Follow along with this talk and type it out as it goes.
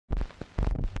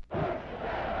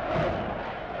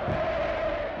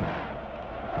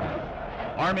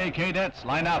Army cadets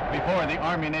line up before the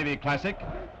Army-Navy Classic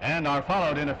and are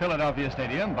followed into Philadelphia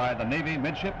Stadium by the Navy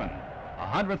midshipmen.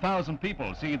 100,000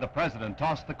 people see the president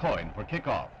toss the coin for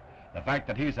kickoff. The fact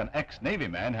that he's an ex-Navy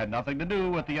man had nothing to do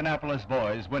with the Annapolis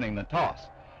boys winning the toss.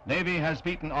 Navy has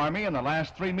beaten Army in the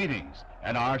last 3 meetings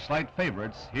and are slight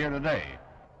favorites here today.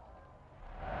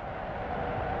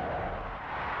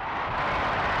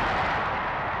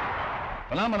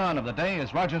 Phenomenon of the day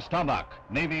is Roger Staubach,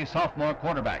 Navy sophomore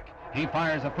quarterback. He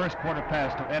fires a first quarter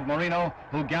pass to Ed Marino,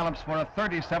 who gallops for a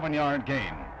 37-yard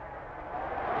gain.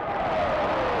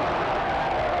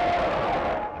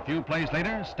 A few plays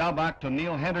later, Staubach to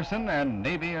Neil Henderson, and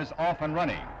Navy is off and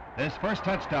running. This first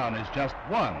touchdown is just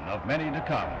one of many to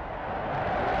come.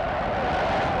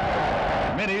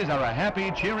 The middies are a happy,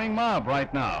 cheering mob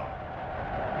right now.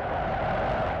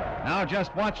 Now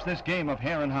just watch this game of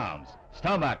hare and hounds.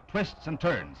 Staubach twists and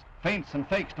turns, feints and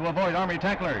fakes to avoid Army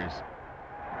tacklers.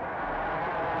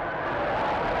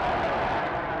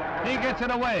 He gets it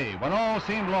away when all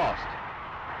seemed lost.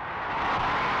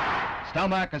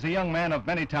 Staubach is a young man of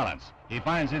many talents. He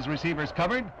finds his receivers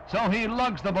covered, so he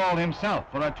lugs the ball himself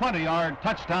for a 20-yard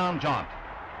touchdown jaunt.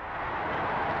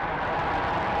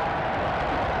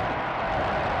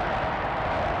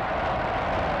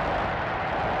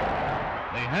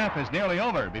 The half is nearly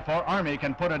over before Army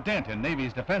can put a dent in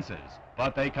Navy's defenses,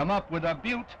 but they come up with a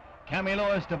beaut. Cammy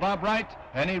Lewis to Bob Wright,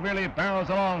 and he really barrels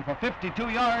along for 52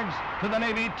 yards to the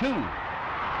Navy 2.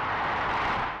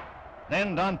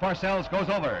 Then Don Parcells goes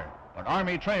over, but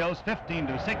Army trails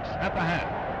 15-6 at the half.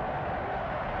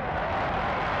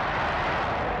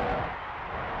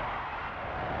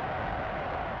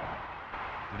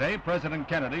 Today, President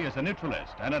Kennedy is a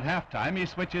neutralist, and at halftime he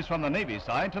switches from the Navy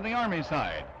side to the Army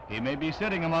side. He may be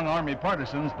sitting among Army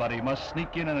partisans, but he must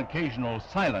sneak in an occasional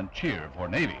silent cheer for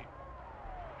Navy.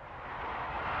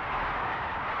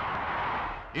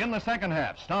 In the second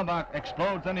half, Staubach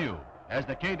explodes anew. As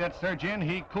the cadets surge in,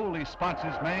 he coolly spots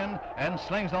his man and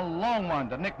slings a long one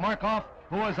to Nick Markoff,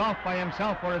 who is off by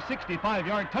himself for a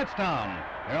 65-yard touchdown.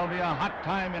 There'll be a hot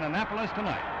time in Annapolis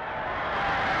tonight.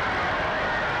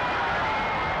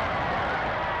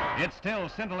 It's still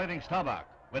scintillating Staubach.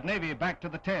 With Navy back to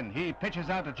the 10, he pitches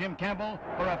out to Jim Campbell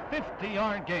for a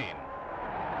 50-yard gain.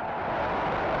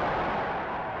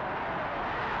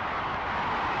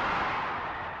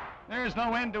 There's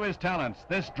no end to his talents.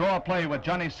 This draw play with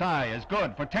Johnny Sy is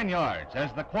good for 10 yards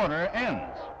as the quarter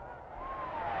ends.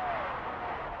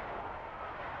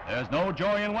 There's no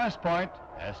joy in West Point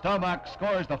as Staubach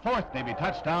scores the 4th Navy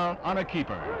touchdown on a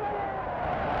keeper.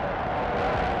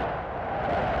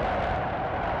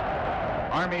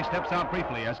 Army steps out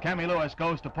briefly as Cammy Lewis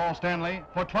goes to Paul Stanley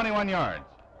for 21 yards.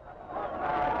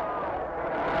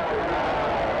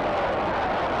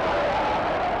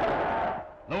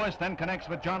 Lewis then connects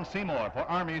with John Seymour for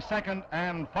Army's 2nd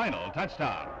and final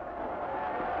touchdown.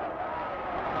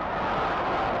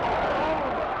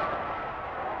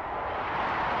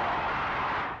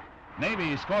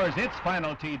 Navy scores its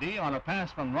final TD on a pass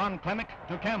from Ron Klemick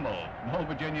to Campbell. No,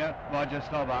 Virginia, Roger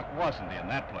Staubach wasn't in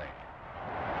that play.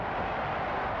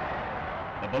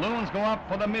 The balloons go up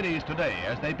for the middies today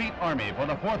as they beat Army for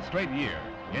the 4th straight year.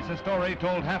 It's a story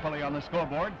told happily on the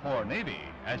scoreboard for Navy.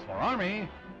 As for Army,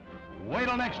 wait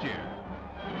till next year.